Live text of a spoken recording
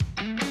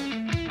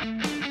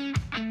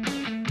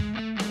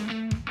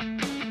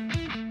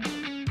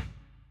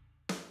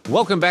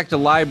Welcome back to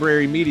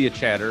Library Media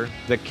Chatter,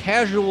 the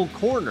casual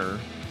corner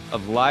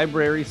of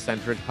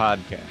library-centric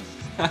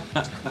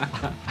podcasts.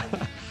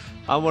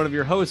 I'm one of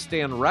your hosts,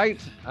 Dan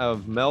Wright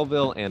of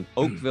Melville and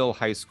Oakville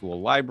High School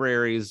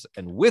Libraries,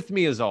 and with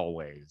me as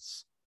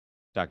always,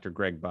 Dr.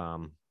 Greg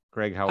Baum.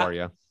 Greg, how are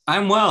you?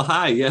 I'm well.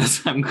 Hi.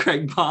 Yes, I'm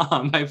Greg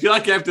Baum. I feel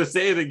like I have to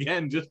say it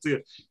again just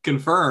to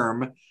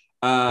confirm.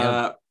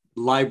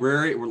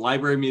 Library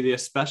media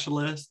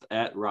specialist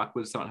at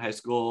Rockwood Summit High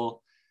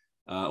School.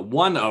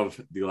 One of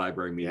the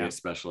library media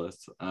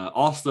specialists,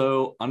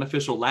 also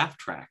unofficial laugh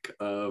track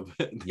of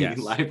the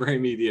library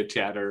media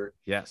chatter.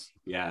 Yes.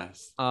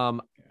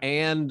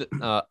 And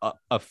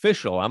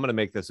official. I'm going to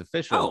make this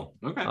official.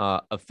 Oh, okay.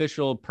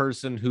 Official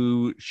person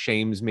who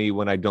shames me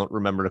when I don't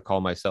remember to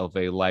call myself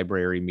a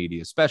library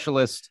media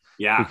specialist.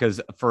 Yeah. Because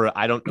for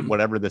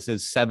whatever this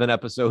is, 7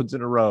 episodes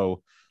in a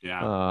row.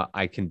 Yeah.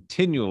 I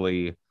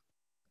continually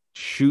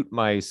shoot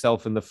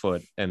myself in the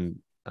foot and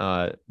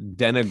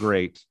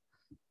denigrate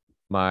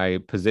my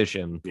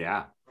position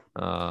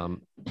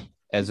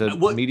as a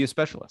media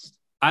specialist.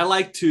 I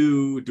like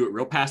to do it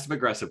real passive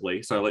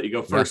aggressively, so I let you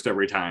go first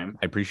every time.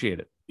 I appreciate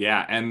it.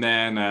 Yeah, and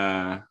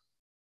then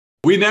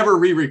we never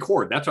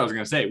re-record. That's what I was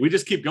going to say. We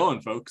just keep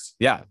going, folks.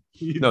 Yeah.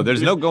 No,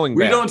 there's no going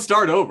back. We don't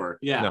start over.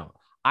 Yeah. No.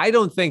 I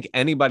don't think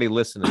anybody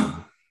listening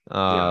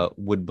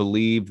would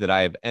believe that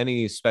I have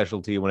any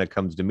specialty when it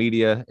comes to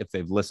media if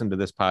they've listened to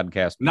this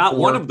podcast before. Not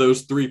one of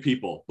those 3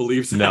 people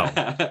believes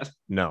that.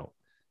 No.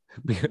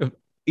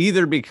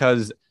 Either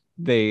because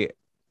they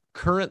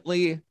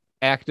currently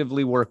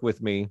actively work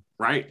with me,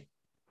 right?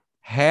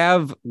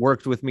 Have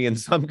worked with me in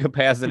some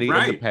capacity in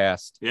the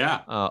past,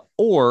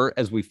 or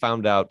as we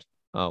found out,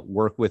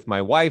 work with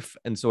my wife,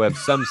 and so have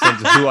some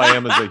sense of who I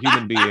am as a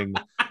human being,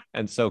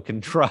 and so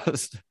can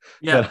trust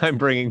that I'm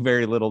bringing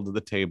very little to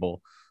the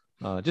table,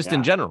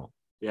 in general.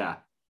 Yeah,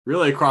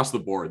 really across the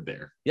board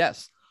there.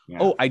 Yes. Yeah.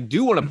 Oh, I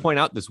do want to point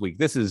out this week.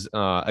 This is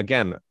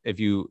again, if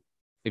you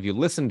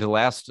listened to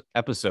last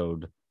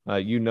episode.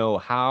 You know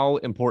how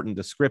important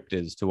the script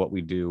is to what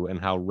we do and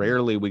how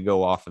rarely we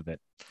go off of it.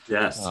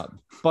 Yes.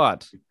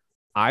 But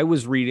I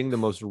was reading the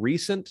most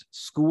recent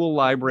school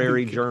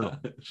library journal,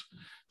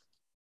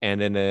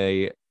 and in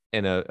a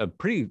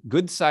pretty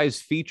good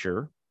sized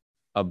feature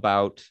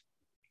about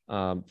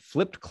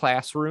flipped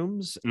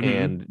classrooms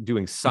and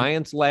doing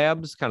science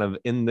labs kind of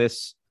in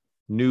this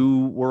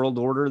new world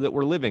order that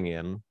we're living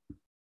in,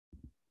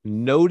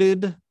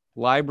 noted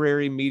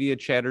library media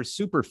chatter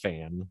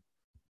superfan,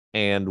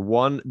 and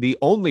the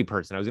only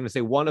person, I was going to say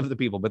one of the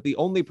people, but the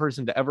only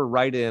person to ever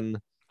write in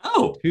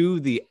to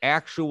the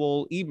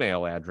actual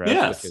email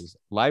address, which is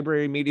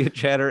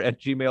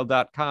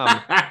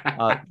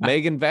librarymediachatter@gmail.com,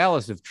 Megan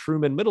Vallis of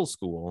Truman Middle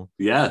School,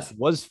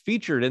 was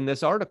featured in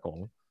this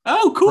article.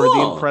 Oh, cool. For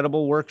the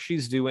incredible work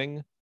she's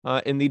doing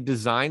in the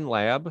design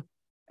lab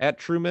at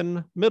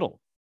Truman Middle.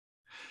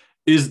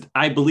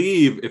 I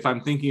believe, if I'm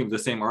thinking of the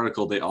same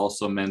article, they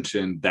also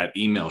mentioned that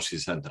email she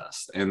sent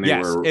us. And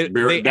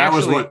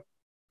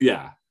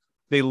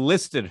they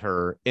listed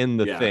her in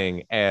the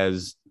thing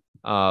as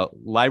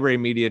library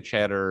media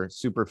chatter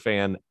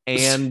superfan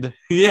and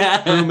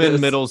Truman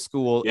Middle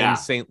School in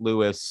St.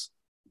 Louis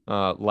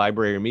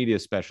library media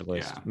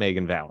specialist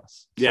Megan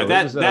Vallis.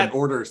 Yeah, so that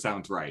order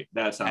sounds right.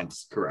 That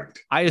sounds correct.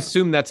 I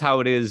assume that's how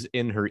it is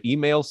in her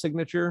email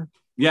signature.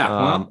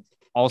 Yeah.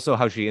 Also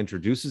how she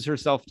introduces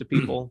herself to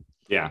people.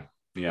 Yeah,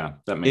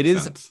 that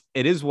makes sense.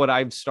 It is what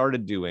I've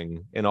started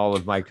doing in all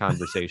of my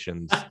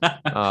conversations,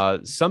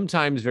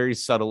 sometimes very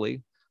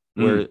subtly,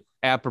 where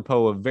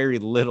apropos of very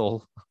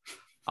little,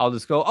 I'll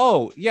just go,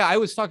 oh, yeah, I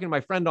was talking to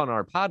my friend on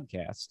our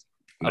podcast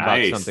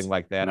about something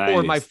like that,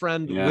 or my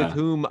friend with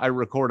whom I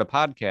record a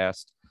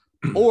podcast,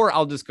 or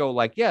I'll just go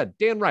like, yeah,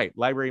 Dan Wright,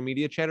 Library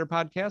Media Chatter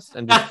podcast,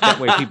 and just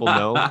that way people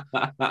know.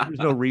 There's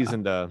no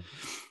reason to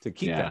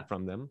keep that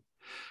from them.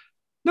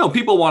 No,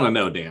 people want to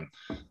know, Dan.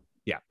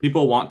 Yeah.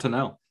 People want to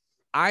know.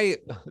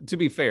 To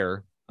be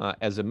fair,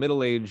 as a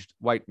middle-aged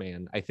white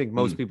man, I think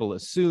most people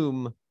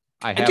assume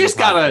I have I just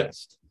a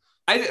podcast.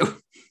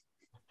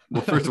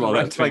 Well, first of all,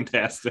 that's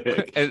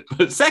fantastic.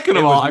 But second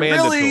of all, I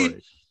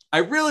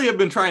really have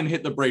been trying to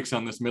hit the brakes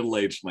on this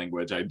middle-aged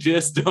language. I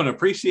just don't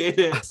appreciate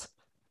it.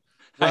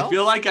 I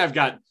feel like I've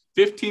got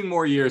 15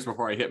 more years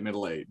before I hit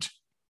middle age.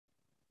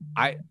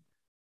 I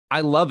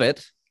love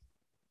it.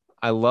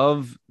 I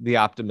love the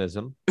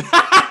optimism.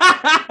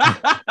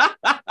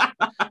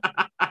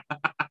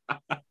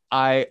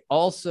 I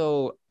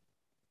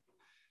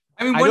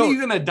mean, when are you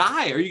going to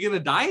die? Are you going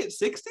to die at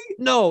 60?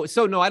 No,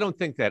 I don't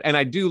think that. And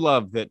I do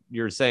love that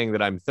you're saying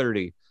that I'm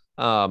 30.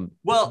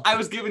 Well, I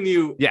was giving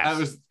you, I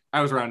was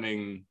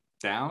rounding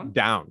down.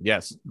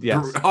 Yes.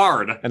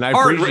 Hard. And I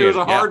appreciate it. Was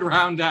a hard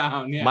round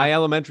down. Yeah. My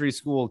elementary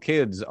school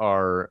kids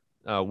are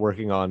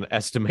working on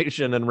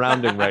estimation and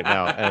rounding right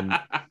now. And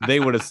they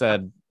would have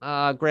said,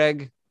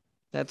 Greg,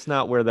 that's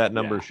not where that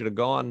number should have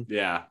gone.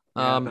 Yeah.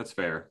 That's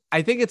fair.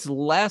 I think it's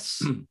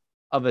less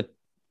of a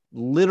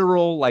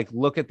literal, like,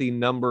 look at the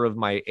number of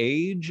my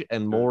age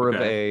and more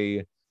of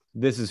a,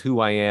 this is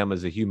who I am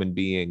as a human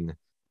being,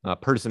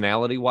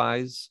 personality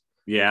wise.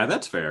 Yeah,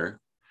 that's fair.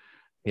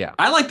 Yeah.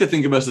 I like to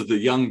think of us as the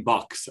young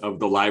bucks of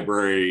the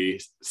library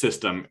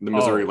system, the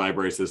Missouri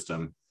library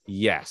system.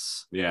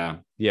 Yes. Yeah.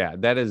 Yeah.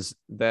 That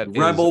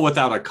Rebel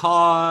without a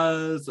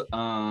cause.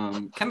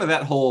 Kind of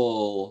that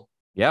whole.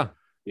 Yeah.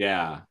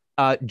 Yeah.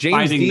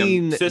 James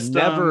Dean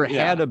never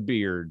had a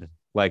beard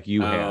like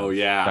you have. Oh,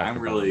 yeah.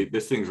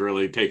 This thing's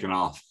really taken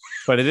off.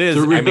 But it is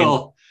a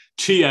real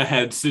chia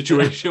head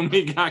situation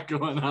we got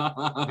going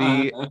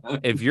on.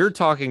 If you're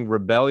talking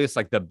rebellious,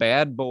 like the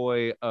bad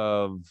boy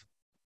of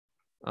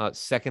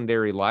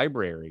secondary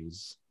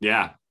libraries.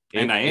 Yeah.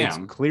 And it's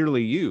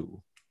clearly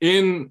you.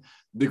 In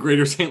the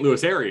greater St.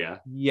 Louis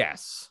area.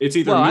 Yes. It's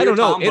either me or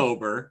Tom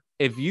Bober.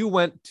 If you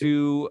went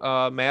to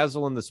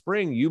Massillon in the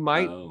spring, you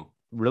might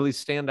really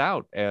stand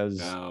out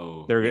as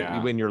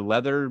in your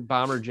leather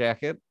bomber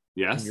jacket.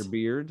 Yes. And your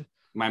beard.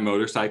 My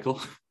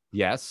motorcycle.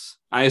 Yes.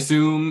 I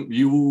assume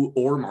you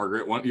or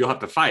Margaret, you'll have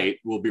to fight,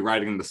 will be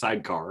riding in the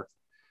sidecar.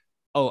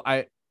 Oh,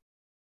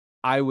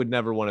 I would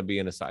never want to be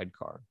in a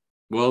sidecar.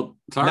 Well,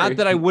 sorry. Not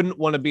that I wouldn't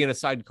want to be in a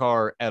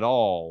sidecar at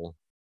all,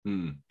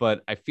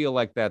 but I feel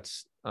like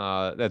that's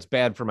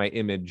bad for my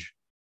image.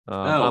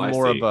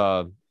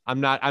 I'm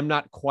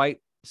not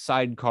quite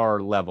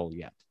sidecar level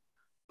yet.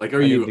 Like, I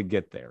need to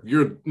get there?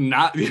 You're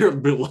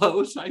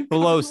below sidecar.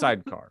 Below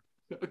sidecar.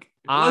 Okay.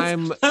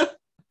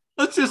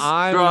 Let's just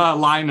draw a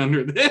line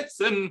under this,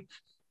 and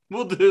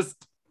we'll just.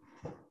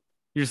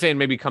 You're saying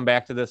maybe come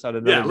back to this on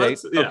another date?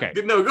 Yeah. Okay.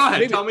 No, go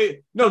ahead. Tell me.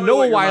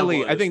 Noah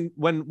Wiley. I think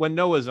when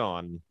Noah's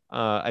on,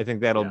 I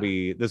think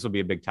this will be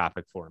a big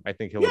topic for him. I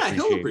think he'll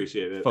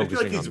appreciate it. I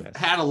feel like he's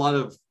had a lot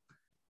of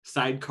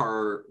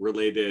sidecar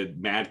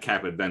related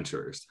madcap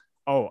adventures.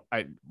 Oh,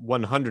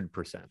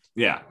 100%.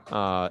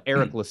 Yeah.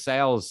 Eric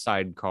LaSalle's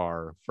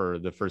sidecar for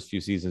the first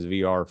few seasons of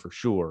ER for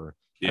sure.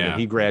 Yeah. I mean,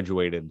 he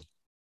graduated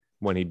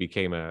when he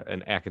became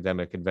an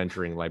academic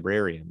adventuring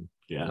librarian.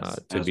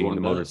 To being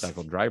the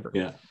motorcycle driver.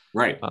 Yeah.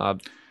 Right.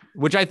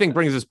 Which I think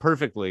brings us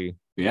perfectly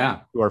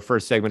to our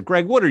first segment.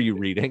 Greg, what are you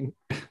reading?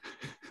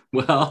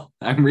 Well,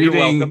 I'm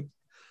reading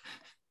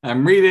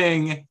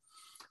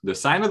The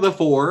Sign of the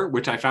Four,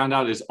 which I found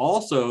out is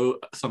also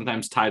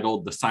sometimes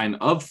titled The Sign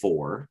of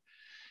Four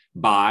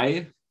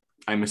by,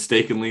 I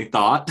mistakenly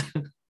thought,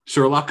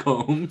 Sherlock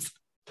Holmes.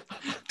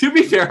 To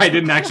be fair, I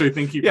didn't actually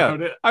think he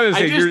wrote it. I was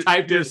saying,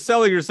 you're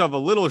selling yourself a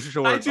little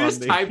short. I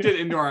just typed it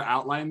into our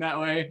outline that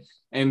way.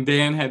 And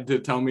Dan had to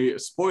tell me,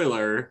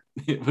 spoiler,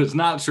 it was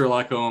not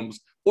Sherlock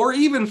Holmes, or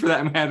even for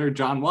that matter,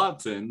 John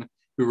Watson,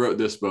 who wrote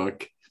this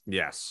book.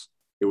 Yes.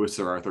 It was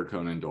Sir Arthur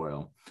Conan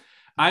Doyle.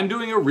 I'm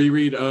doing a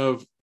reread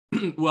of,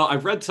 well,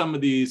 I've read some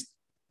of these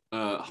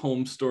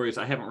Holmes stories.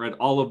 I haven't read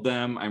all of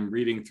them. I'm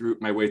reading through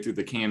my way through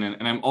the canon.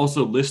 And I'm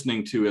also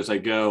listening to, as I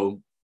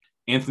go,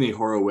 Anthony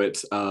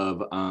Horowitz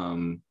of,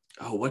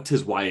 what's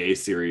his YA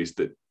series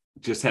that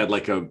just had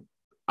like a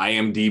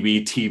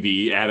IMDb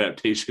TV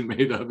adaptation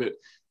made of it?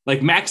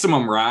 Like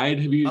Maximum Ride.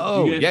 Have you?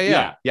 Oh,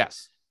 yeah.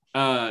 Yes.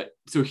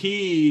 So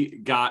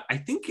he got, I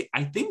think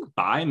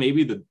by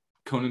maybe the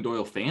Conan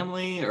Doyle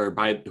family or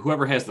by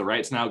whoever has the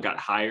rights now, got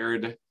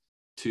hired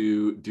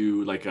to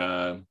do like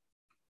a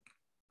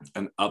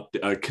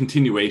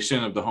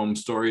continuation of the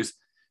Holmes stories.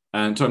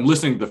 And so I'm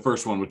listening to the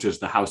first one, which is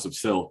The House of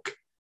Silk.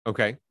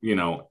 Okay.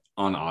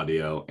 On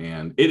audio,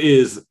 and it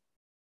is,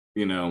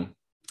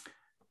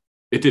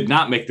 it did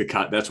not make the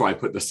cut. That's why I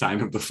put The Sign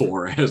of the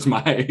Four as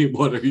my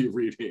what are you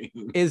reading?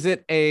 Is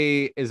it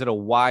a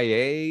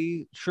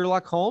YA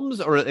Sherlock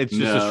Holmes, or it's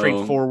just a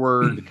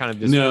straightforward kind of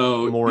just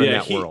more in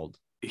that world?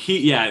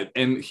 He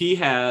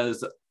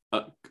has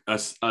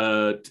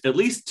at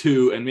least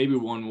two and maybe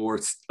one more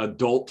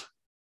adult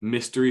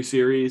mystery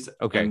series.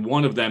 Okay. And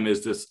one of them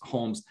is this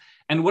Holmes.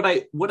 And what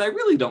I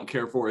really don't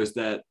care for is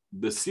that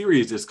the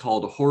series is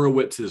called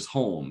Horowitz's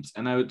Holmes.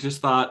 And I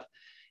just thought,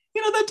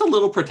 that's a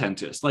little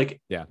pretentious.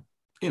 Like, yeah.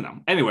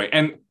 Anyway,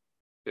 and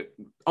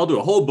I'll do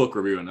a whole book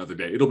review another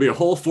day. It'll be a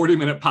whole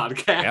 40-minute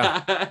podcast.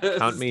 Yeah.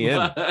 Count me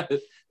in.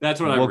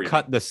 That's what we'll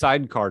cut the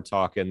sidecar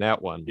talk in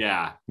that one.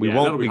 Yeah. We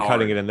won't be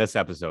cutting it in this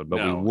episode,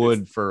 but we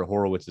would for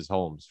Horowitz's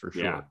Holmes for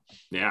sure.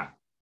 Yeah.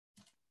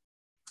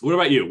 What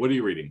about you? What are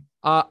you reading?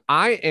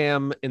 I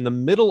am in the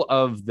middle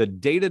of The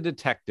Data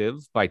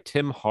Detective by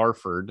Tim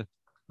Harford,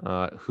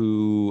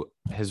 who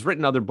has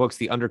written other books,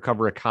 The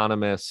Undercover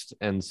Economist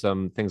and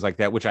some things like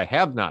that, which I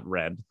have not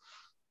read.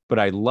 But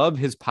I love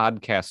his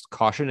podcast,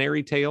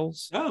 Cautionary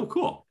Tales. Oh,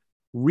 cool.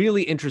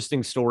 Really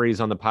interesting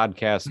stories on the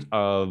podcast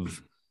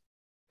of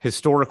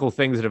historical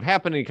things that have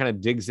happened. And he kind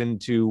of digs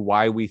into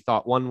why we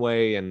thought one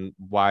way and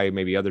why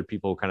maybe other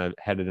people kind of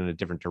headed in a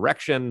different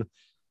direction.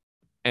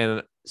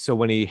 And so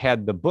when he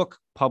had the book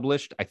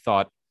published, I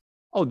thought,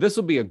 oh, this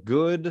will be a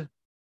good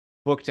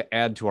book to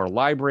add to our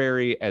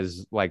library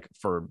as like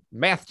for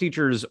math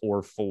teachers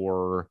or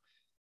for,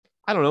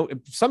 I don't know,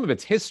 some of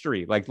it's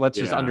history. Like, let's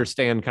just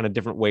understand kind of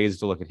different ways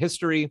to look at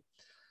history.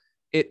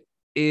 It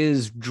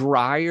is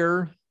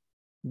drier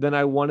than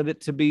I wanted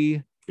it to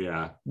be.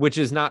 Yeah. Which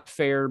is not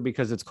fair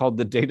because it's called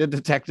The Data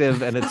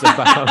Detective and it's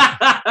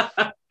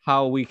about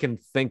how we can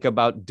think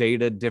about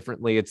data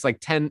differently. It's like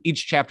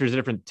each chapter is a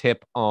different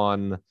tip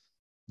on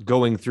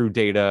going through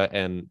data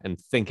and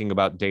thinking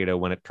about data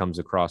when it comes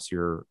across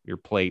your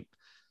plate.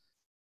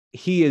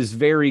 He is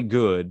very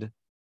good,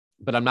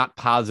 but I'm not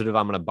positive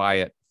I'm going to buy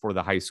it for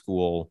the high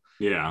school.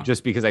 Yeah.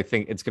 Just because I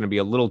think it's going to be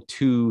a little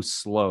too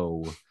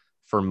slow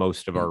for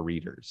most of our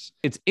readers.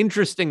 It's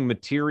interesting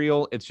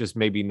material. It's just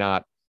maybe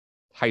not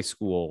high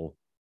school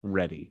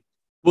ready.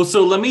 Well,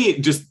 so let me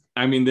just,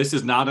 this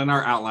is not in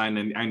our outline,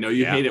 and I know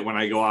you hate it when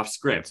I go off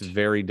script. It's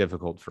very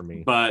difficult for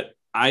me. But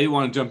I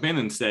want to jump in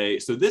and say,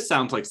 so this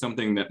sounds like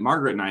something that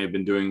Margaret and I have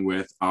been doing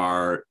with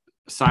our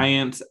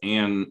science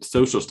and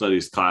social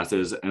studies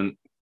classes. And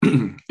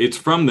it's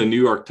from the New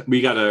York.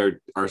 We got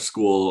our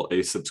school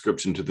a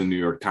subscription to the New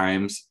York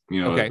Times,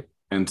 Okay.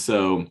 And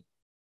so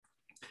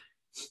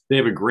they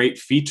have a great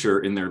feature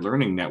in their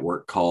learning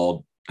network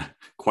called,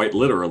 quite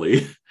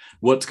literally,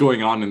 what's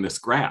going on in this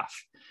graph.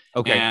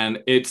 Okay.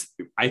 And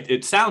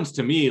it sounds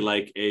to me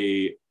like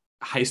a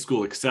high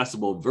school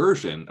accessible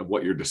version of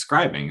what you're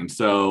describing. And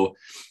so,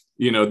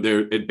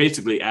 it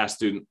basically asks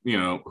student,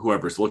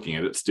 whoever's looking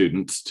at it,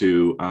 students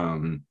to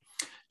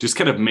just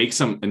kind of make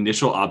some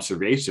initial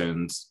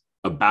observations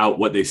about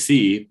what they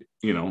see,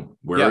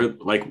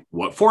 like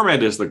what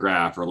format is the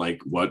graph, or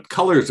like what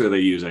colors are they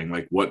using?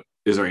 Like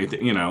is there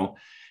anything,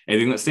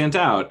 anything that stands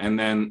out? And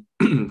then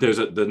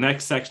the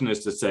next section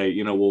is to say,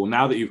 well,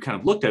 now that you've kind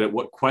of looked at it,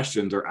 what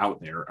questions are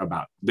out there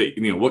about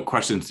what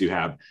questions do you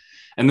have?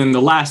 And then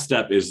the last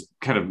step is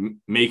kind of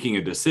making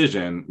a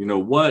decision,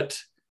 what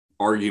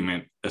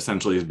argument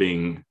essentially is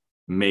being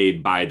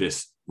made by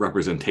this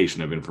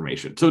representation of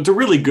information. So it's a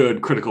really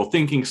good critical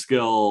thinking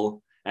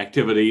skill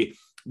activity.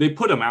 They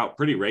put them out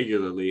pretty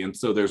regularly. And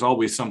so there's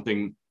always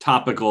something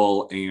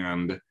topical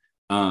and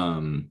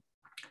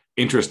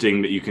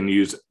interesting that you can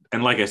use.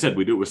 And like I said,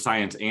 we do it with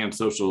science and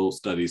social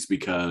studies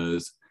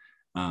because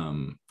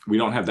we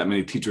don't have that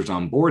many teachers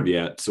on board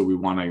yet. So we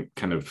want to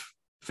kind of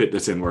fit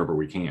this in wherever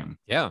we can.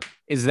 Yeah.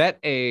 Is that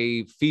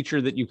a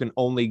feature that you can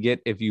only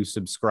get if you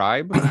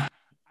subscribe?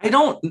 I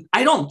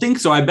don't think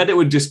so. I bet it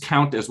would just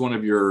count as one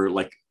of your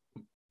like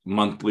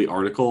monthly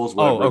articles.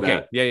 Oh,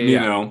 okay.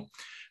 Yeah.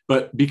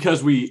 But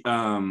because we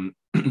try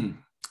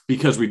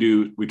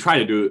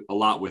to do a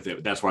lot with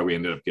it. That's why we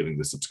ended up getting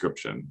the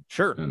subscription.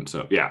 Sure. And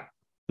so, yeah.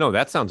 No,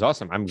 that sounds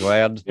awesome. I'm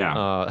glad.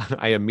 Yeah.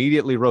 I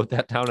immediately wrote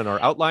that down in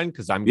our outline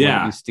because I'm going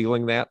to be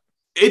stealing that.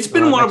 It's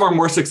been one of our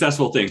more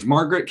successful things.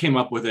 Margaret came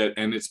up with it,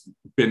 and it's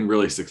been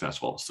really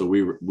successful. So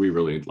we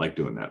really like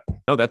doing that.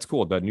 No, that's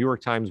cool. The New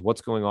York Times,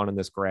 what's going on in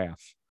this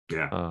graph?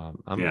 Yeah.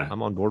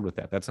 I'm on board with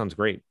that. That sounds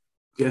great.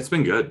 Yeah, it's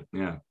been good.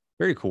 Yeah.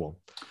 Very cool.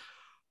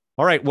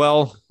 All right.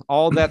 Well,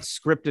 all that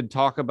scripted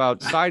talk about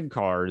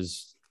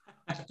sidecars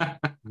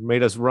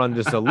made us run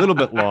just a little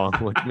bit long,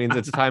 which means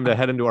it's time to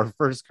head into our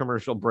first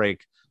commercial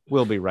break.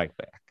 We'll be right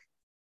back.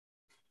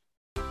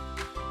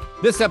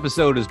 This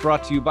episode is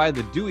brought to you by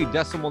the Dewey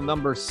Decimal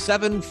number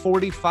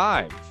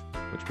 745,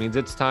 which means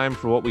it's time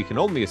for what we can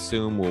only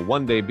assume will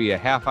one day be a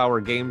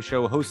half-hour game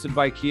show hosted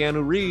by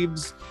Keanu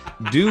Reeves.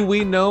 Do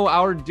we know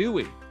our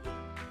Dewey?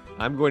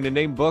 I'm going to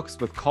name books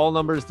with call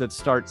numbers that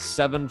start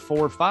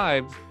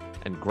 745,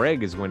 and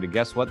Greg is going to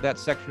guess what that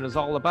section is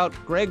all about.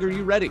 Greg, are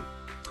you ready?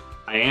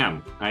 I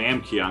am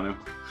Keanu.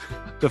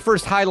 The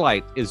first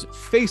highlight is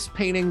Face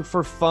Painting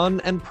for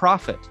Fun and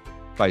Profit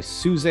by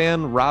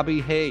Suzanne Robbie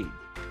Hay.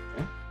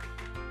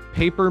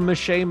 Paper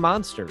Mache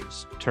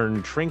Monsters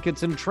Turn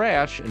Trinkets and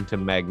Trash into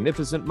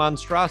Magnificent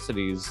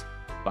Monstrosities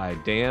by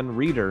Dan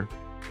Reeder.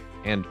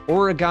 And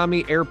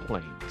Origami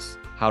Airplanes,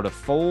 How to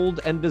Fold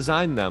and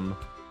Design Them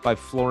by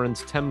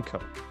Florence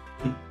Temko.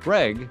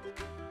 Greg,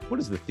 what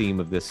is the theme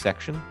of this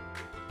section?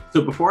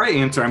 So before I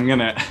answer, I'm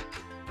gonna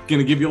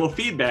give you a little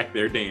feedback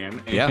there,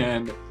 Dan.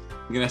 And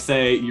I'm gonna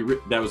say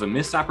that was a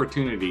missed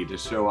opportunity to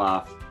show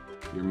off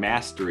your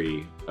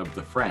mastery of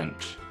the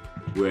French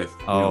with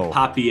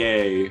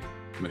papier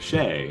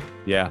mache.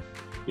 Yeah.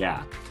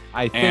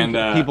 I think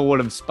people would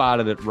have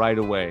spotted it right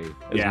away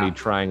as me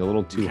trying a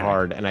little too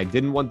hard. And I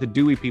didn't want the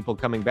Dewey people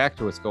coming back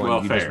to us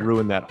going, just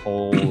ruined that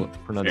whole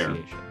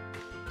pronunciation. Fair.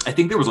 I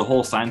think there was a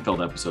whole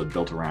Seinfeld episode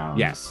built around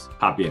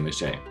papier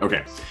mache.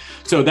 Okay.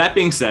 So that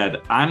being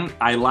said, I'm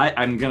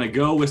going to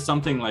go with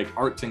something like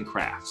arts and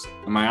crafts.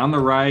 Am I on the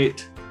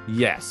right?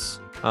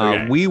 Yes.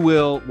 Okay.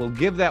 We'll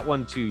give that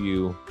one to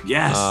you.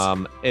 Yes.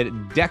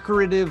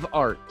 Decorative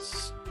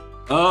arts.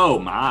 Oh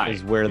my!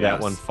 Is where that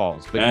one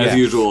falls. But as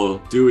usual,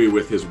 Dewey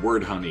with his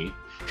word honey.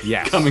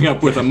 Yes. Coming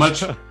up with a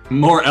much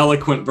more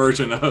eloquent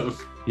version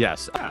of.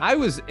 Yes. I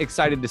was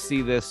excited to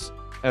see this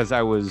as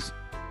I was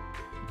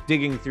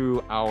digging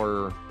through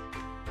our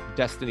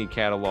Destiny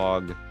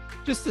catalog,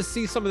 just to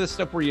see some of this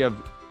stuff where you have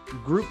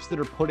groups that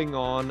are putting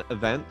on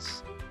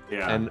events.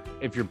 Yeah. And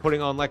if you're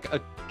putting on like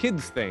a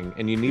kids thing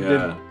and you need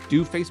to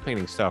do face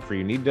painting stuff, or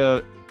you need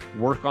to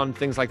work on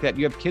things like that,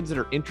 you have kids that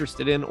are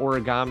interested in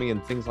origami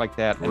and things like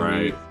that.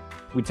 And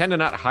we tend to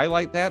not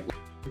highlight that.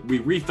 We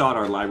rethought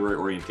our library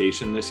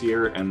orientation this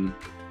year, and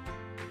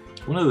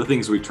one of the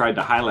things we tried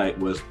to highlight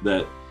was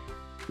that,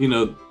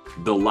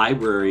 the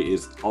library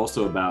is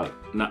also about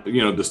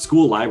the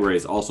school library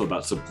is also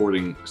about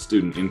supporting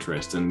student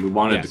interest, and we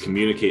wanted to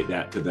communicate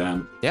that to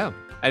them. Yeah.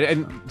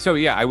 And so,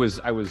 I was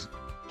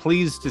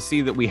pleased to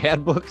see that we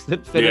had books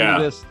that fit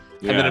into this,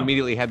 and then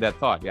immediately had that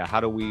thought. Yeah. How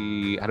do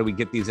we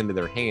get these into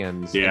their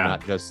hands? Yeah. And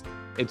not just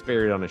it's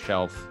buried on a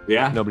shelf.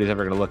 Yeah. Nobody's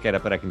ever going to look at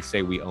it, but I can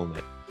say we own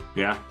it.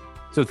 Yeah.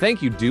 So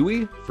thank you,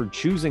 Dewey, for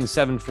choosing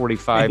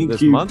 745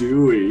 this month,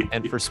 Dewey,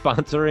 and for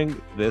sponsoring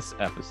this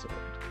episode.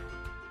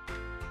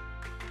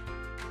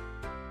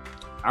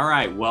 All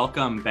right,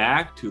 welcome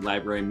back to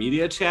Library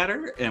Media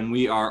Chatter, and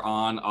we are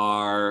on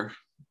our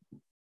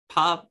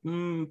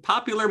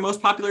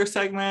most popular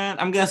segment.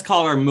 I'm going to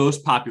call it our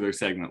most popular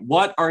segment.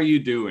 What are you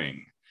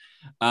doing?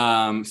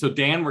 So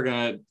Dan, we're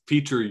going to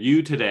feature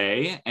you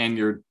today and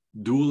your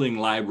dueling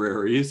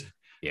libraries.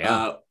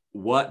 Yeah.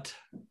 What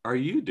are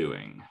you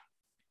doing?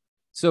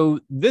 So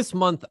this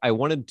month, I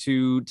wanted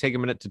to take a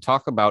minute to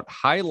talk about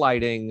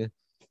highlighting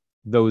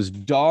those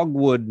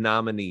Dogwood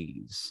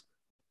nominees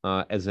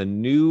as a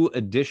new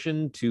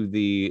addition to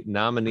the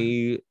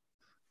nominee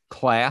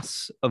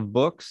class of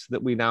books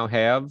that we now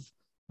have.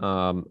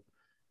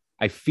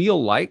 I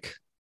feel like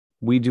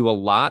we do a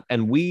lot,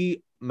 and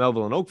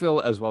Melville and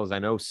Oakville, as well as I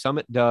know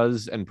Summit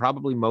does, and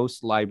probably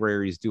most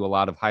libraries do a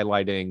lot of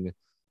highlighting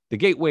the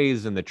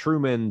Gateways and the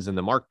Trumans and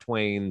the Mark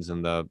Twains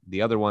and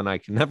the other one I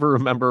can never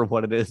remember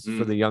what it is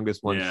for the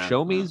youngest one.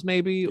 Show Me's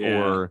maybe,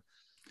 or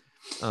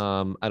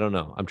I don't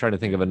know. I'm trying to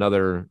think of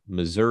another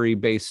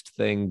Missouri-based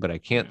thing, but I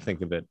can't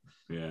think of it.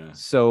 Yeah.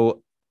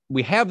 So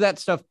we have that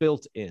stuff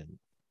built in.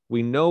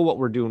 We know what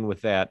we're doing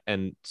with that,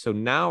 and so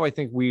now I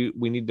think we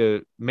need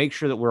to make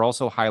sure that we're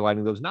also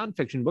highlighting those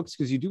nonfiction books,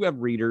 because you do have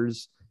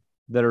readers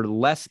that are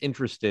less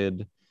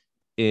interested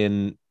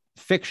in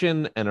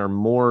fiction and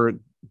are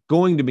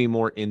going to be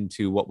more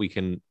into what we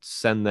can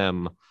send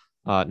them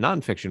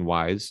nonfiction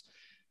wise.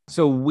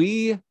 So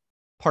we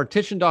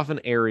partitioned off an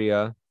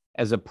area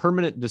as a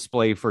permanent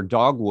display for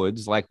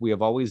dogwoods, like we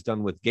have always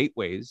done with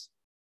Gateways,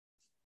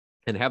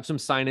 and have some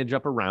signage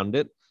up around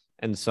it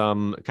and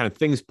some kind of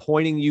things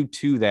pointing you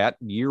to that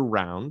year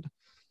round.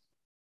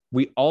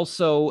 We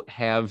also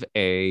have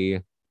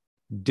a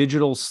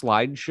digital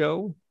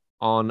slideshow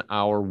on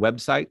our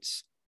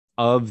websites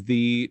of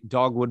the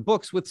Dogwood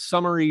books with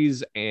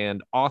summaries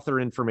and author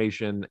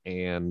information,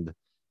 and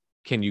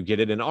can you get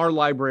it in our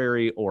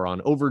library or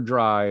on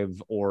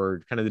Overdrive,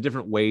 or kind of the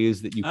different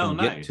ways that you can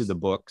get to the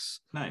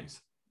books.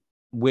 Nice.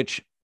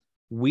 Which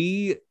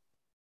we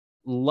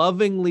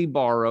lovingly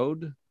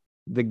borrowed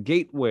the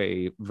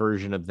Gateway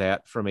version of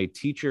that from a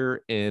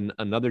teacher in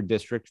another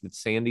district that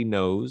Sandy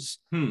knows,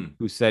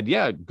 who said,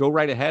 yeah, go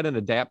right ahead and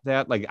adapt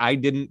that. Like, I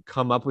didn't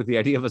come up with the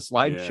idea of a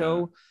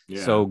slideshow,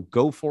 so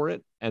go for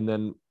it. And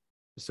then,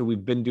 so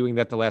we've been doing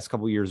that the last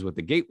couple of years with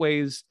the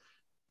Gateways,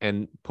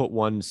 and put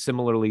one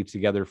similarly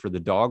together for the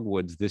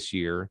Dogwoods this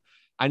year.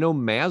 I know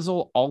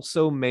Mazel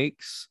also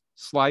makes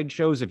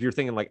slideshows. If you're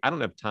thinking like, I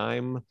don't have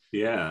time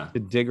to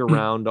dig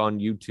around on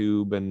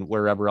YouTube and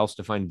wherever else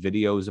to find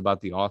videos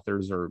about the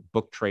authors or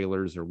book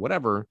trailers or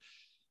whatever,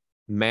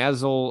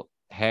 Mazel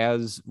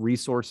has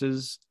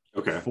resources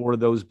for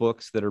those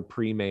books that are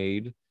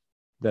pre-made,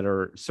 that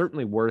are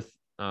certainly worth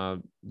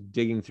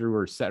digging through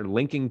or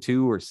linking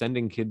to or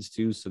sending kids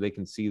to, so they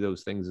can see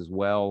those things as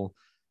well,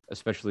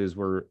 especially as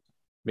we're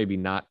maybe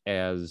not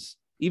as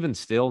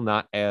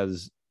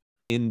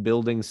in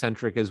building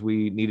centric as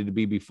we needed to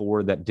be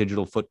before. That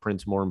digital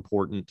footprint's more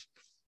important.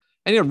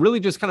 And really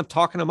just kind of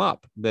talking them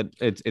up, that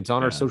it's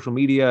on our social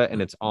media,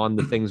 and it's on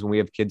the things when we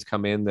have kids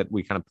come in, that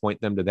we kind of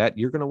point them to that.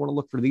 You're going to want to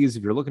look for these.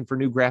 If you're looking for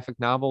new graphic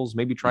novels,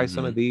 maybe try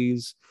some of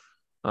these.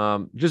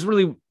 Just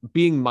really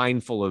being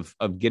mindful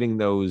of getting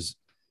those,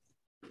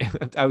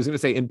 I was going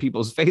to say in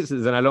people's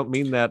faces, and I don't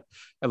mean that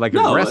like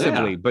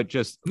aggressively, but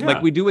just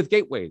like we do with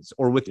Gateways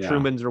or with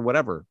Trumans or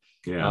whatever,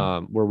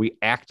 where we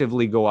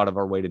actively go out of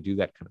our way to do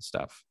that kind of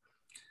stuff.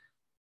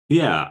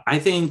 Yeah, I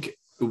think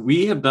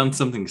we have done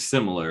something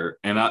similar,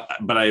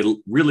 but I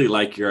really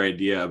like your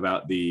idea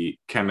about the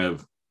kind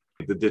of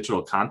the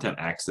digital content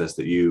access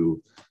that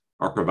you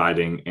are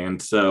providing. And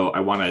so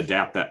I want to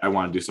adapt that. I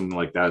want to do something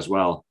like that as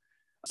well.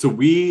 So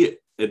we,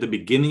 at the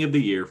beginning of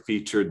the year,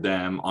 featured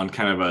them on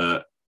kind of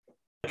a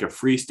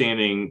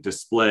freestanding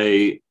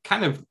display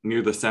kind of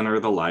near the center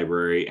of the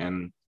library,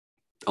 and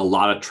a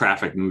lot of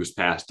traffic moves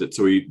past it.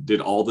 So we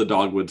did all the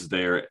Dogwoods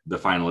there, the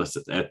finalists,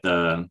 at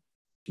the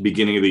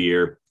beginning of the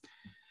year.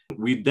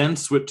 We then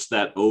switched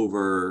that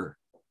over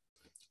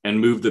and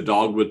moved the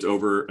Dogwoods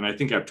over. And I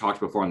think I've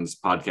talked before on this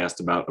podcast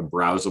about a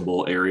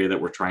browsable area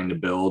that we're trying to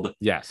build.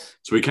 Yes.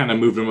 So we kind of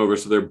moved them over.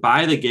 So they're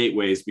by the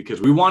Gateways,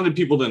 because we wanted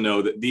people to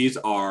know that these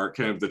are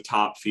kind of the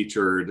top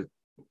featured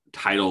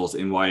titles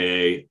in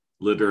YA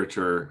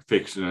literature,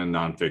 fiction, and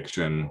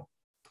nonfiction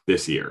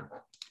this year.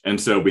 And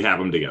so we have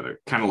them together,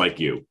 kind of like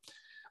you.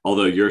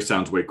 Although yours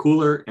sounds way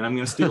cooler, and I'm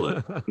going to steal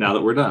it now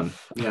that we're done.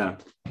 Yeah.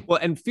 Well,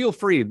 and feel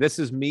free. This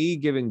is me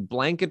giving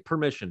blanket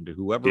permission to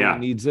whoever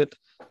needs it.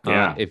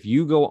 If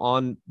you go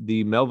on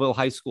the Melville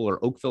High School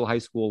or Oakville High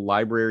School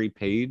library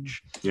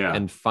page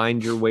and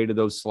find your way to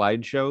those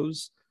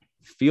slideshows,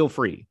 feel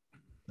free.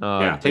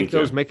 Take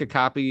those, make a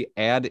copy,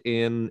 add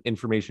in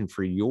information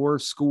for your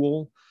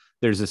school.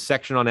 There's a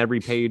section on every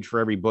page for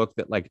every book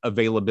that like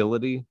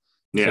availability.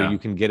 Yeah. So you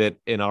can get it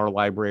in our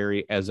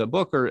library as a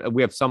book, or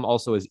we have some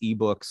also as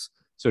ebooks.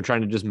 So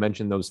trying to just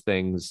mention those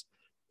things.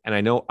 And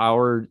I know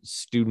our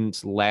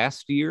students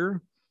last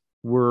year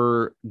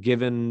were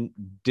given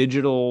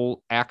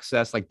digital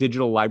access, like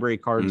digital library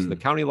cards to the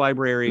county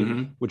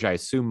library, which I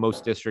assume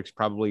most districts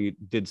probably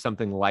did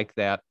something like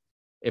that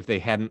if they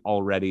hadn't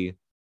already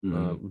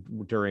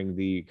during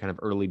the kind of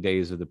early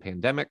days of the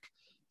pandemic.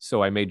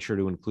 So I made sure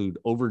to include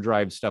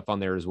Overdrive stuff on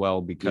there as well,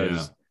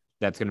 because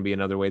that's going to be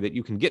another way that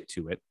you can get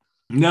to it.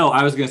 No,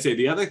 I was going to say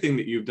the other thing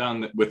that you've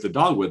done with the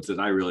Dogwoods that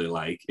I really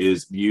like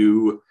is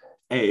you,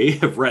 A,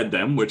 have read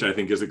them, which I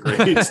think is a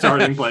great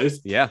starting place.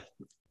 Yeah.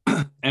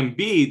 And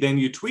B, then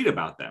you tweet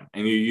about them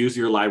and you use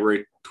your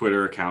library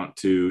Twitter account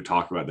to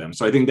talk about them.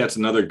 So I think that's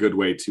another good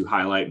way to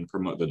highlight and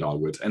promote the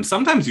Dogwoods. And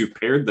sometimes you've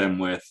paired them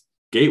with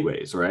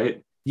gateways,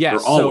 right?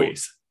 Yes. Or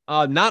always?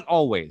 Not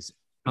always.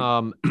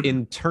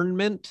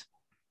 Internment,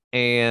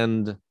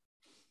 and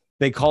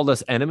they called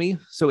us Enemy.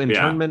 So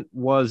Internment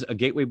was a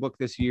gateway book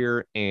this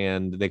year,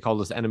 and they called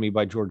us Enemy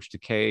by George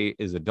Takei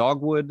is a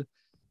Dogwood.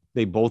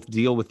 They both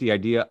deal with the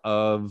idea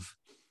of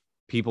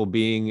people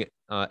being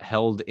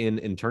held in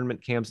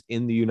internment camps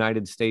in the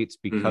United States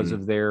because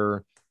of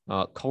their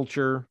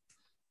culture,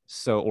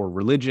 or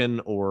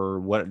religion, or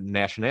what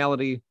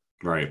nationality.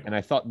 Right. And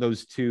I thought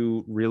those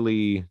two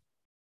really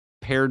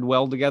paired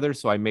well together.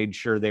 So I made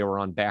sure they were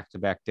on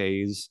back-to-back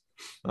days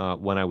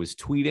when I was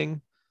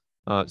tweeting.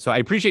 So I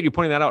appreciate you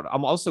pointing that out.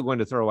 I'm also going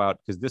to throw out,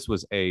 because this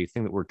was a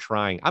thing that we're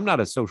trying. I'm not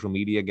a social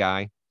media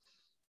guy.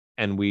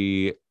 And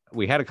we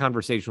had a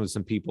conversation with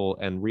some people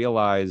and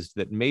realized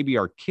that maybe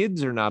our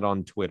kids are not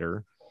on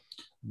Twitter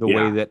the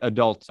way that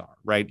adults are,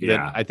 right? Yeah.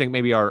 That I think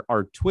maybe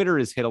our Twitter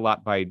is hit a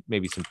lot by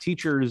maybe some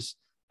teachers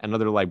and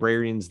other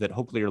librarians that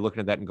hopefully are looking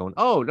at that and going,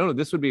 oh, no,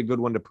 this would be a good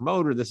one to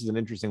promote, or this is an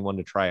interesting one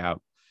to try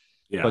out.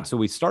 Yeah. But so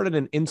we started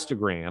an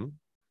Instagram.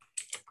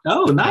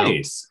 Oh,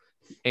 nice.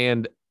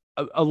 And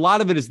a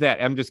lot of it is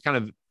that I'm just kind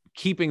of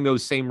keeping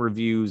those same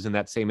reviews and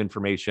that same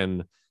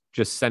information,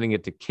 just sending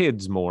it to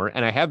kids more.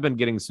 And I have been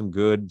getting some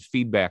good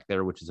feedback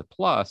there, which is a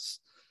plus.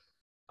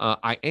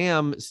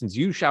 Since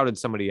you shouted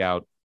somebody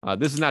out,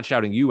 this is not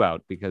shouting you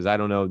out, because I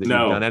don't know that you've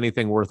done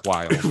anything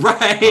worthwhile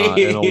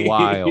in a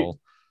while.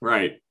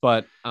 Right.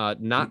 But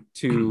not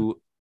to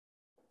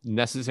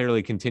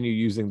necessarily continue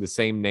using the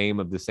same name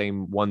of the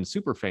same one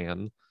super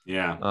fan.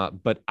 Yeah.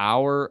 But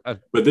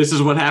this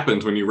is what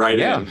happens when you write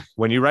in.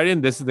 When you write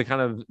in, this is the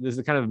kind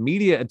of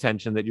media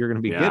attention that you're going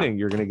to be getting.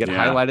 You're going to get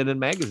highlighted in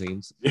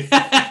magazines.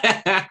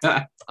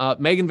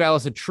 Megan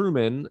Vallis at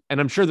Truman,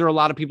 and I'm sure there are a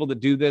lot of people that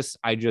do this.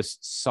 I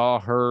just saw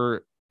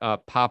her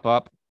pop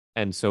up,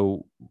 and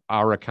so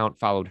our account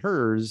followed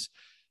hers.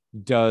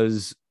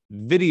 Does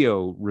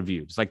video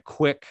reviews, like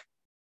quick,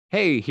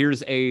 hey,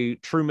 here's a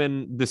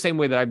Truman, the same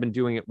way that I've been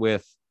doing it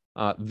with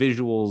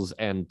visuals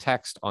and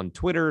text on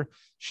Twitter.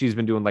 She's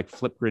been doing like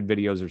Flipgrid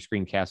videos or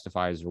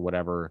Screencastifys or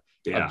whatever,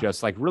 of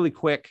just like really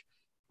quick.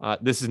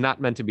 This is not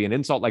meant to be an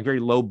insult, like very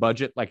low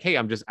budget. Like, hey,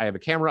 I have a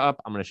camera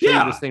up. I'm going to show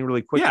you this thing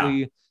really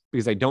quickly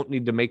because I don't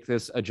need to make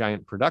this a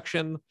giant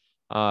production.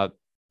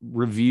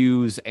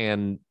 Reviews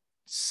and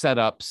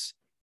setups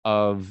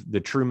of the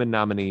Truman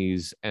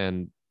nominees,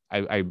 and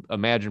I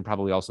imagine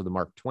probably also the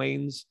Mark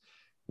Twains,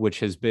 which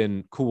has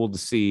been cool to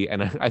see.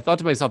 And I thought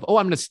to myself, oh,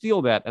 I'm going to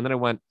steal that. And then I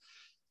went,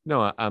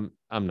 no, I'm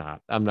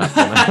not I'm not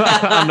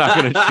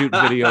going to shoot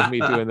video of me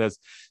doing this.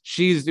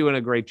 She's doing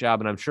a great job.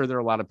 And I'm sure there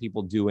are a lot of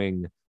people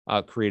doing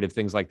creative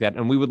things like that.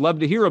 And we would love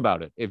to hear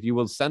about it. If you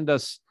will send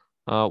us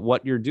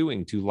what you're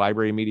doing to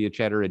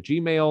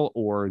librarymediachatter@gmail.com,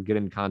 or get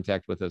in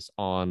contact with us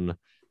on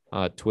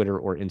Twitter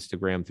or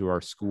Instagram through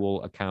our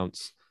school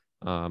accounts.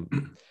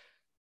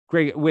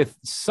 Greg, with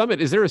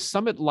Summit, is there a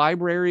Summit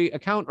library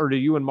account, or do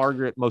you and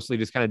Margaret mostly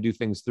just kind of do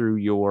things through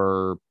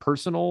your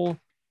personal?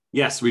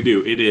 Yes, we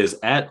do. It is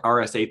at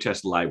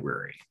RSHS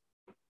Library.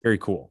 Very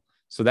cool.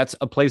 So that's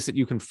a place that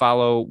you can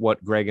follow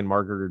what Greg and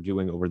Margaret are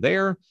doing over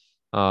there.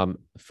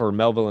 For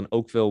Melville and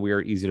Oakville, we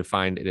are easy to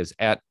find. It is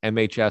at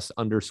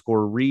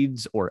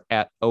MHS_reads or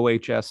at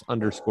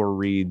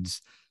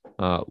OHS_reads.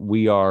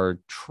 We are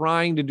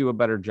trying to do a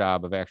better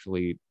job of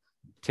actually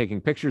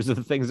taking pictures of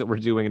the things that we're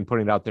doing and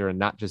putting it out there, and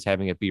not just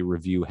having it be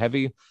review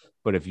heavy.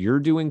 But if you're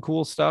doing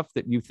cool stuff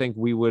that you think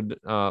we would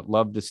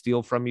love to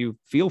steal from you,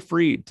 feel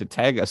free to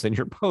tag us in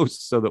your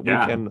posts so that we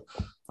can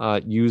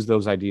use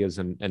those ideas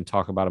and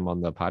talk about them on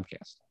the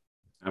podcast.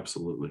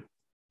 Absolutely.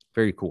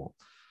 Very cool.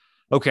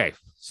 Okay,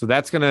 so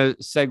that's going to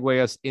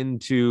segue us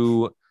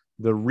into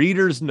the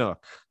Reader's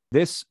Nook.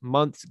 This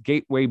month's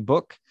Gateway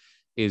book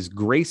is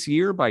Grace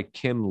Year by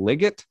Kim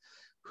Liggett,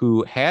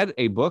 who had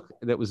a book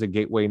that was a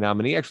Gateway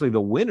nominee. Actually,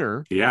 the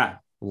winner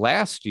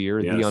last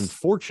year, The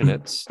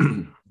Unfortunates.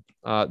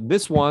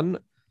 This one,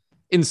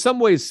 in some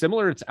ways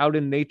similar. It's out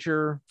in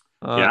nature.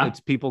 It's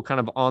people kind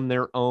of on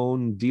their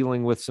own,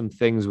 dealing with some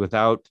things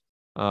without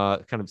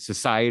kind of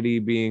society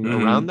being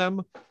around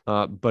them.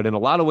 But in a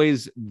lot of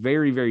ways,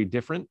 very, very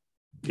different.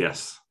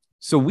 Yes.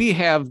 So we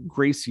have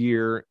Grace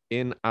Year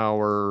in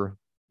our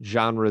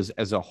genres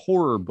as a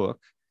horror book.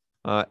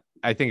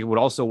 I think it would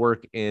also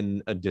work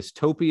in a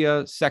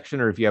dystopia section,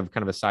 or if you have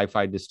kind of a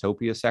sci-fi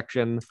dystopia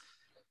section,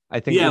 I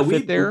think it would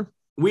fit there.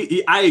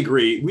 I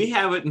agree. We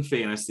have it in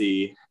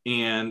fantasy,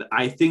 and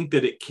I think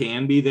that it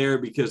can be there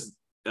because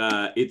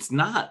it's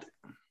not.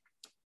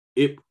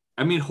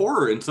 I mean,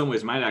 horror in some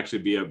ways might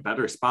actually be a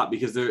better spot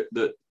because there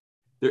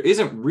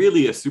isn't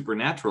really a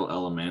supernatural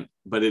element,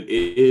 but it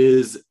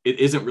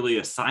isn't really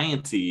a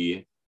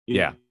sciencey.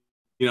 Yeah.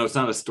 It's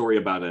not a story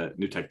about a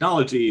new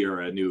technology or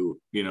a new,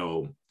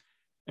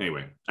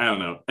 anyway, I don't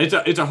know.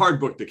 It's a hard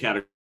book to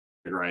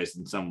categorize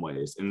in some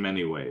ways, in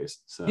many ways.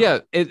 So yeah,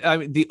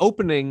 the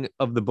opening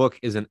of the book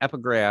is an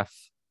epigraph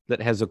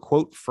that has a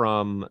quote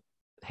from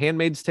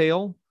Handmaid's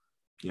Tale,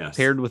 yes,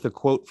 paired with a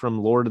quote from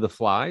Lord of the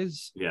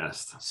Flies.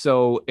 Yes.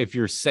 So if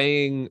you're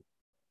saying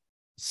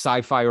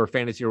sci-fi or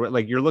fantasy, or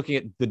like you're looking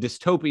at the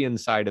dystopian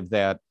side of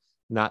that,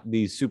 not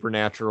the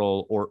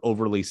supernatural or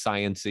overly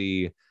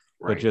sciencey,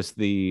 but just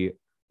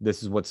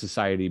this is what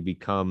society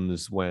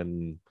becomes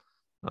when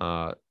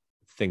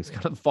things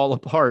kind of fall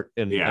apart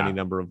in any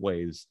number of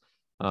ways.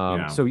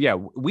 So yeah,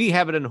 we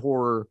have it in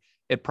horror.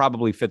 It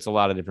probably fits a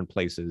lot of different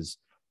places.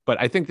 But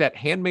I think that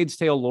Handmaid's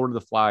Tale, Lord of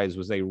the Flies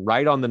was a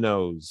right on the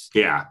nose.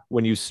 Yeah.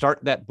 When you start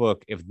that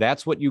book, if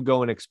that's what you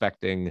go in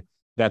expecting,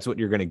 that's what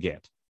you're going to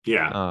get.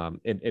 Yeah.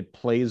 It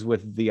plays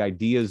with the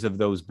ideas of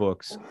those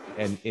books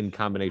and in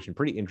combination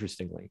pretty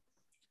interestingly.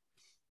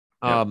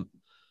 Yep.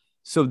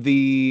 So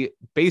the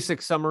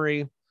basic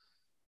summary,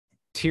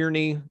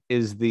 Tierney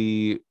is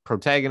the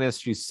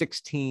protagonist. She's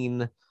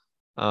 16,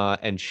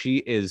 and she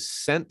is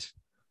sent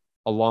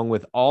along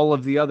with all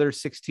of the other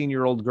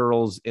 16-year-old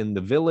girls in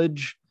the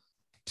village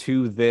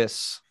to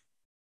this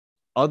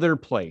other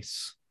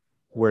place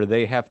where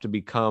they have to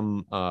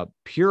become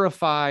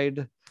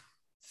purified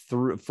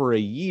for a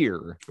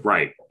year,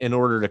 right, in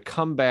order to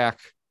come back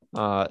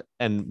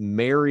and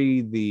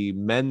marry the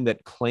men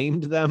that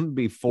claimed them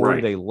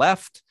before they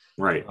left.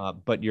 Right.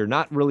 But you're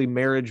not really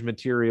marriage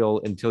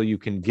material until you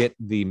can get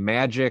the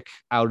magic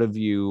out of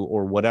you,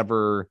 or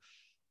whatever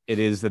it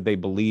is that they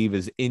believe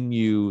is in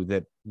you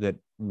that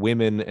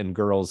women and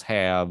girls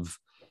have.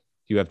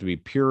 You have to be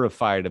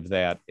purified of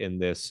that in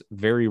this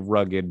very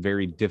rugged,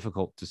 very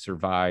difficult to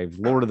survive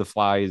Lord of the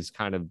Flies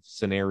kind of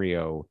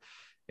scenario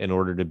in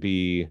order to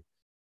be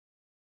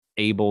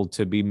able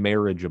to be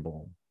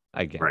marriageable,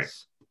 I guess. Right.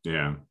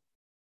 Yeah.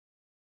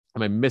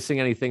 Am I missing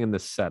anything in the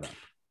setup?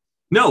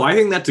 No, I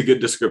think that's a good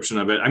description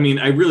of it. I mean,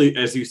 I really,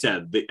 as you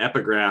said, the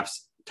epigraphs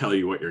tell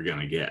you what you're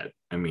going to get.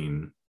 I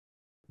mean,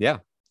 yeah.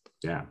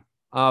 Yeah.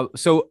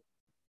 So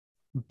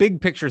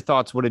big picture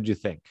thoughts. What did you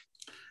think?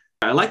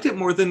 I liked it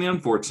more than The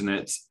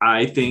Unfortunates.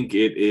 I think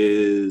it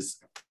is,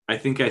 I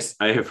think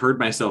I have heard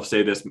myself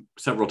say this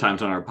several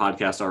times on our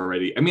podcast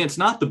already. I mean, it's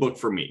not the book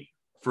for me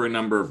for a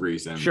number of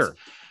reasons. Sure.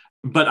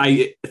 But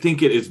I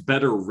think it is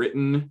better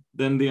written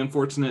than The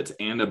Unfortunates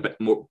and a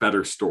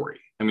better story.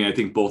 I mean, I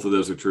think both of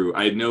those are true.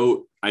 I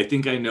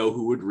think I know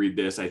who would read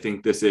this. I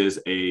think this is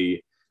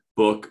a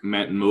book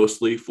meant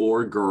mostly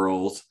for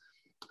girls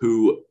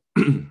who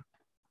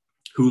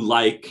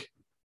like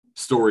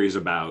stories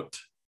about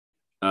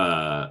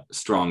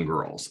strong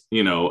girls,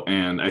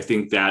 and I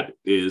think that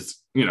is,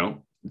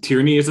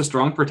 Tierney is a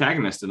strong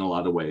protagonist in a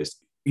lot of ways.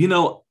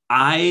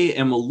 I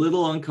am a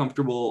little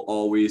uncomfortable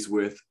always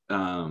with,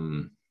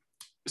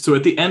 so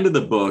at the end of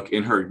the book,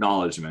 in her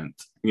acknowledgement,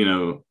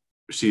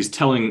 she's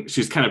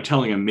kind of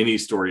telling a mini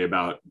story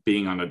about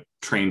being on a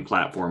train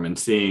platform and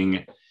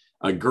seeing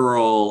a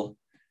girl,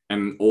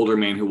 an older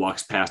man who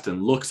walks past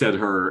and looks at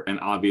her and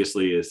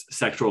obviously is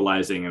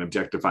sexualizing and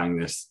objectifying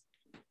this.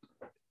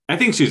 I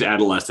think she's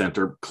adolescent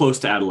or close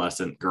to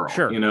adolescent girl,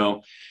 sure.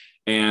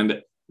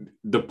 And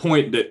the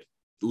point that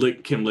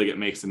Kim Liggett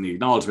makes in the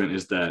acknowledgement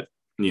is that,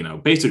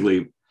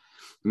 basically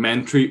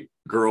men treat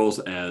girls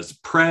as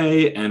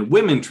prey and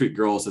women treat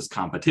girls as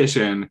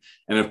competition.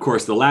 And of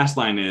course, the last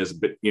line is,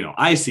 but,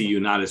 I see you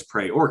not as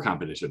prey or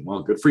competition.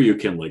 Well, good for you,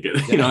 Kim Liggett.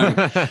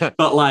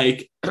 But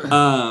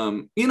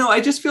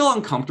I just feel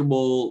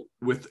uncomfortable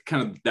with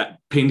kind of that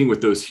painting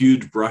with those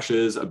huge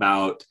brushes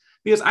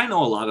because I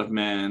know a lot of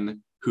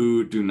men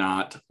who do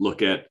not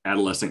look at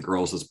adolescent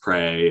girls as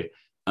prey.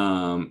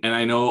 And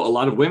I know a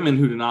lot of women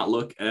who do not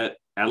look at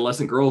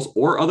adolescent girls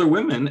or other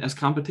women as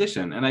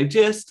competition. And I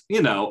just,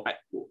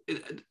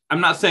 I'm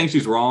not saying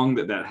she's wrong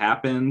that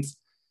happens,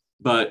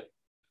 but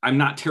I'm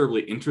not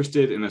terribly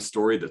interested in a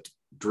story that's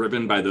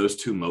driven by those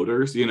two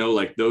motors,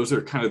 those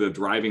are kind of the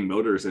driving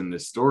motors in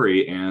this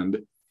story. And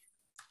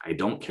I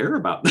don't care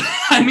about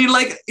that. I mean,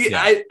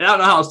 I don't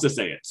know how else to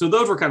say it. So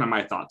those were kind of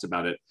my thoughts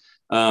about it.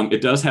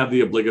 It does have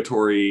the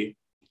obligatory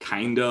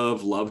kind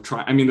of love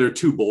triangle. I mean, there are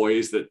two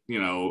boys that,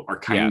 are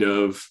kind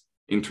of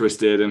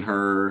interested in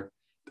her,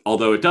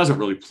 although it doesn't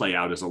really play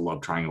out as a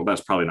love triangle.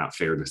 That's probably not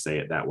fair to say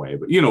it that way,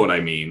 but you know what I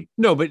mean?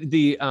 No, but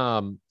the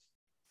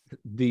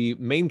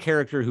main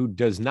character who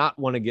does not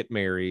want to get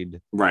married,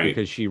 right,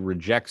 because she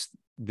rejects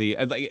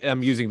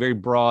I'm using very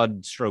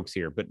broad strokes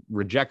here, but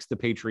rejects the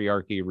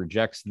patriarchy,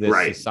 rejects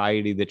this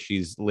society that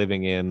she's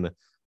living in,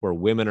 where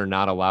women are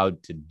not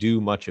allowed to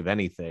do much of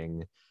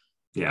anything.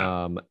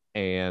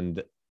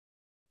 And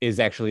is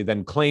actually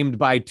then claimed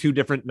by two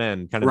different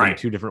men, kind of in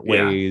two different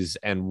ways.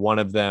 And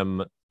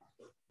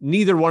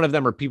neither one of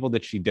them are people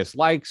that she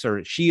dislikes,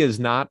 or she is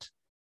not.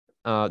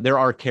 There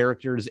are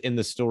characters in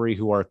the story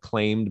who are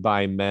claimed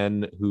by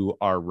men who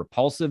are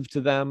repulsive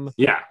to them,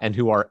 and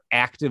who are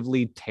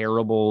actively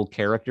terrible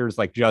characters,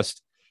 like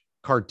just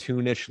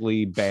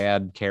cartoonishly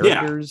bad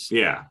characters.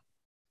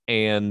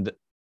 And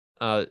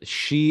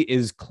she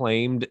is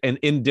claimed, and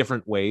in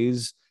different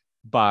ways,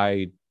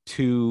 by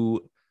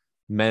two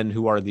men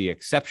who are the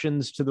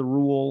exceptions to the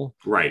rule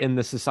in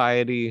the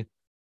society,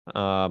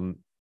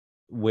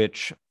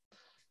 which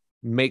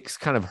makes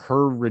kind of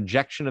her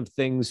rejection of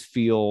things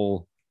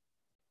feel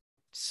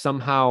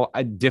somehow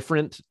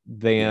different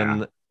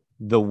than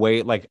the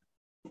way, like,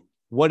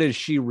 what is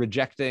she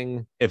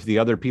rejecting if the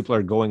other people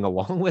are going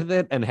along with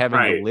it and having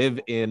to live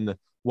in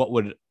what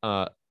would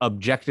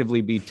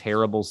objectively be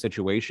terrible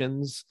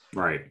situations,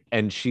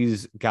 and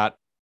she's got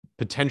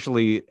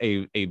potentially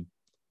a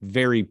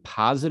very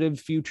positive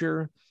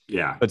future,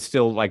 but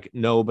still like,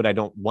 no, but I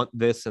don't want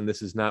this, and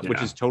this is not,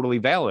 which is totally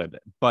valid.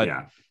 But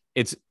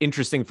it's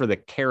interesting for the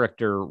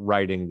character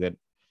writing that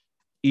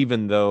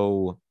even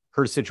though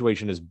her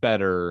situation is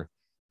better,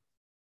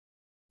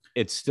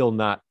 it's still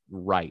not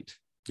right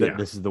that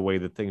this is the way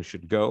that things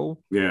should go.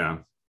 I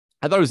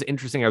thought it was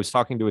interesting. I was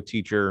talking to a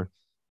teacher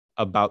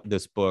about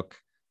this book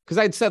because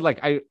I'd said, like,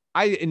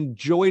 I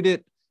enjoyed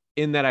it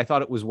in that I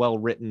thought it was well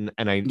written,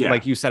 and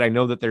like you said, I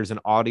know that there's an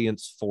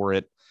audience for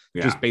it,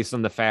 just based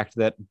on the fact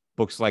that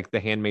books like The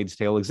Handmaid's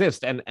Tale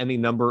exist, and any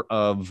number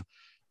of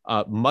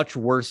much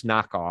worse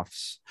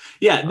knockoffs.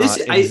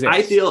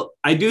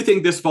 I do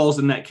think this falls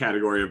in that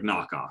category of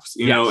knockoffs,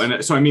 you know.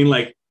 And so I mean,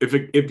 like,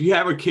 if you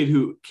have a kid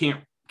who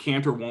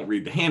can't or won't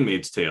read The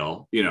Handmaid's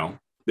Tale, you know,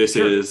 this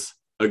is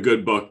a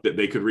good book that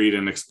they could read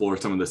and explore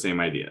some of the same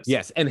ideas.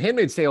 And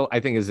Handmaid's Tale, I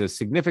think, is a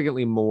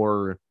significantly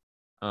more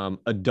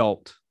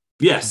adult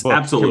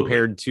absolutely,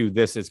 compared to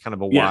this. Is kind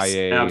of a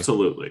YA.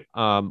 Absolutely.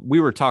 We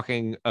were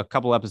talking a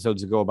couple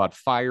episodes ago about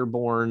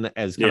Fireborn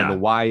as kind of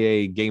the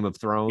YA Game of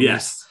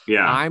Thrones.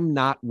 I'm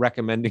not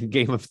recommending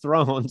Game of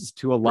Thrones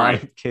to a lot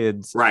of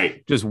kids,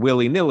 just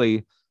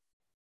willy-nilly,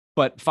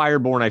 but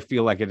Fireborn, I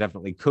feel like it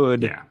definitely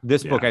could.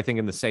 This book, I think,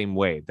 in the same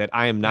way, that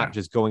I am not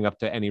just going up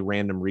to any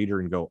random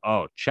reader and go,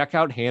 oh, check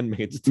out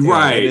Handmaid's Tale.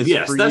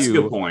 That's a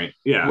good point.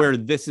 Where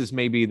this is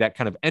maybe that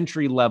kind of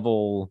entry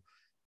level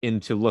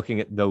into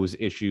looking at those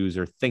issues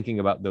or thinking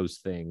about those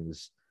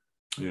things.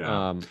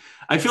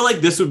 I feel like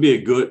this would be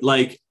a good,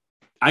 like,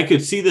 I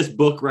could see this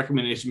book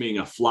recommendation being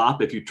a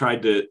flop if you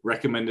tried to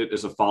recommend it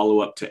as a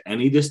follow-up to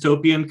any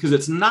dystopian, because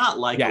it's not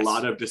like a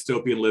lot of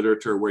dystopian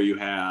literature where you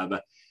have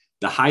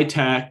the high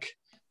tech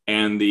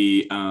and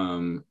the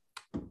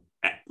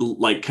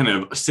like kind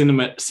of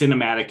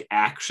cinematic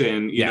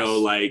action, you know,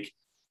 like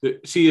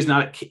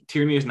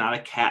Tyranny is not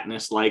a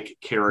Katniss-like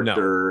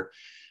character.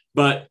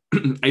 But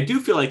I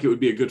do feel like it would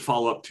be a good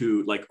follow-up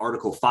to, like,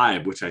 Article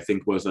 5, which I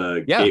think was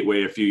a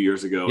gateway a few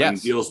years ago,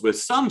 and deals with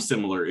some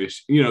similar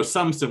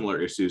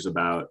issues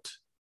about.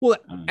 Well,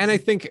 and I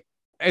think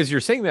as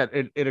you're saying that,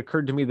 it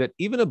occurred to me that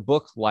even a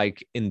book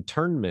like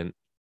Internment,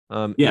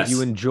 if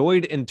you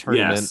enjoyed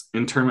Internment,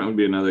 Internment would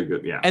be another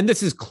good, And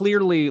this is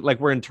clearly like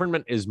where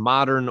Internment is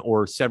modern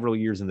or several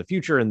years in the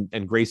future, and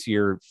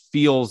Gracier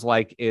feels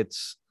like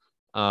it's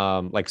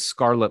like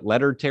Scarlet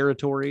Letter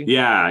territory.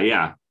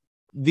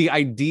 The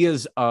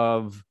ideas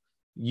of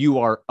you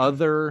are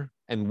other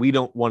and we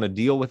don't want to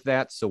deal with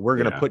that, so we're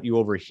going to put you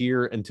over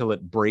here until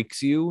it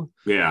breaks you,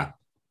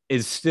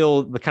 is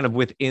still the kind of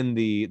within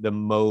the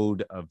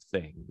mode of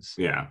things.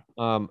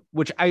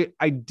 Which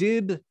I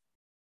did.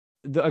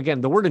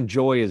 Again, the word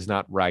enjoy is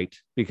not right,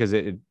 because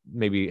it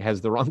maybe has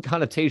the wrong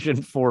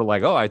connotation for,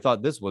 like, oh, I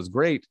thought this was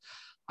great.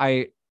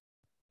 I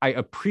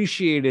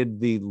appreciated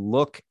the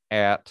look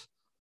at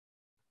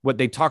what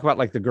they talk about,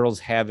 like the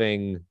girls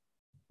having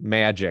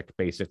magic,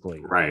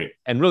 basically,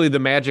 and really the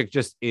magic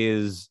just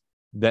is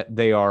that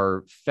they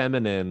are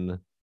feminine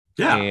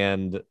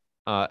and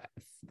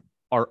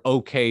are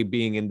okay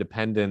being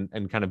independent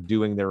and kind of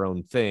doing their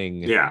own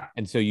thing,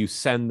 and so you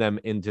send them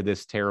into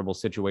this terrible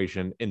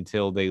situation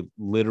until they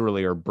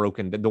literally are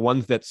broken. The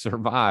ones that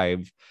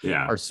survive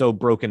are so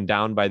broken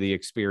down by the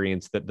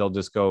experience that they'll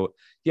just go,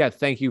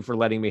 thank you for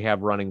letting me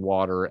have running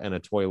water and a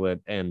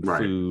toilet and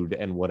food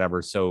and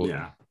whatever,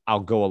 so I'll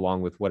go along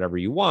with whatever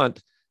you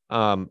want.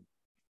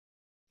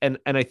 And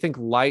I think,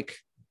 like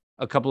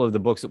a couple of the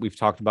books that we've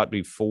talked about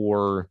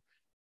before,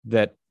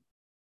 that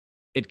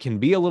it can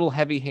be a little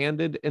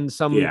heavy-handed in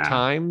some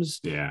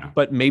times,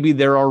 but maybe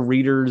there are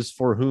readers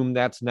for whom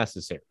that's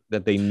necessary,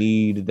 that they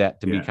need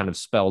that to be kind of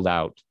spelled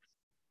out.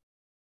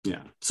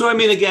 So, I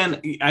mean,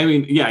 again,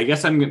 I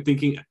guess I'm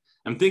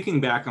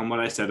thinking back on what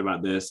I said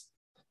about this.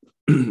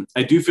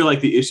 I do feel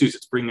like the issues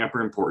it's bringing up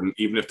are important,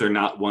 even if they're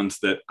not ones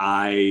that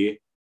I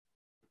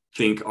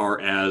think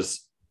are as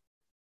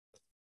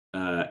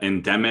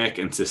endemic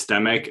and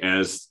systemic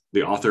as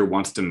the author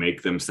wants to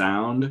make them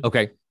sound.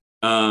 Okay.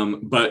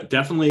 But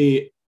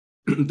definitely,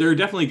 there are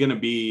definitely going to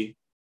be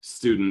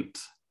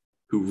students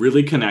who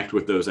really connect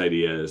with those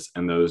ideas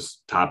and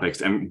those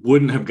topics and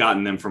wouldn't have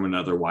gotten them from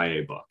another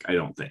YA book, I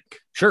don't think.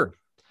 Sure.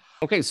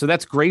 Okay, so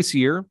that's Grace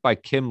Year by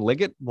Kim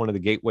Liggett, one of the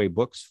gateway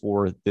books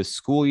for this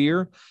school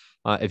year.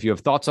 If you have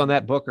thoughts on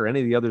that book or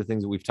any of the other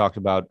things that we've talked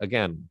about,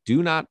 again,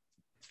 do not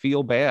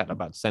feel bad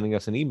about sending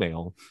us an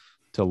email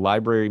to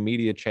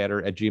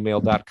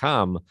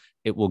librarymediachatter@gmail.com.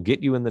 It will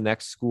get you in the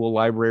next school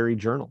library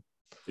journal.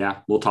 Yeah,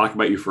 we'll talk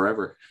about you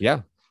forever.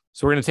 Yeah.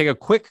 So we're going to take a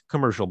quick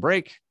commercial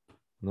break,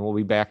 and then we'll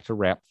be back to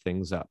wrap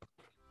things up.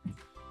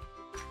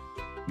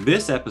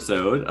 This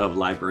episode of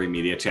Library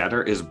Media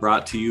Chatter is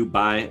brought to you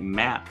by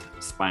Matt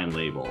Spine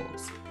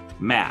Labels.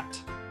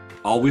 Matt,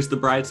 always the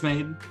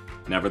bridesmaid,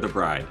 never the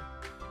bride.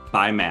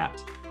 By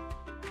Matt.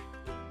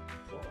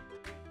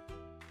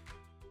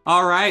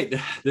 All right,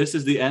 this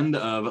is the end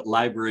of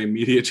Library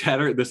Media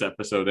Chatter, this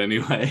episode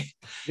anyway.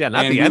 Yeah,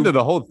 not the end of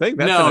the whole thing.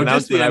 That's no,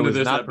 just the end of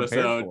this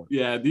episode.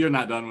 Yeah, you're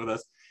not done with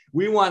us.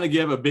 We want to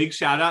give a big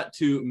shout out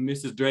to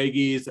Mrs.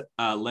 Dragy's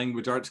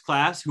language arts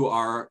class, who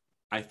are,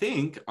 I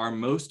think, our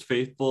most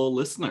faithful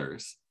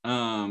listeners.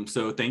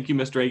 So thank you,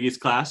 Miss Dragy's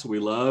class. We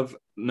love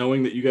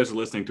knowing that you guys are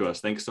listening to us.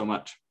 Thanks so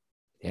much.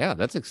 Yeah,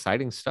 that's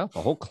exciting stuff.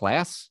 A whole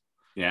class.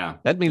 Yeah.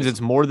 That means it's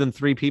more than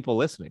 3 people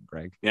listening,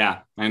 Greg.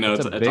 Yeah, I know.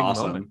 It's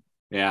awesome. Moment.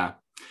 Yeah.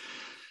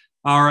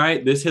 All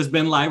right. This has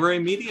been Library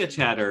Media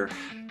Chatter.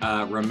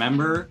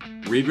 Remember,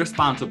 read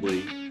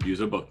responsibly, use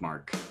a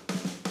bookmark.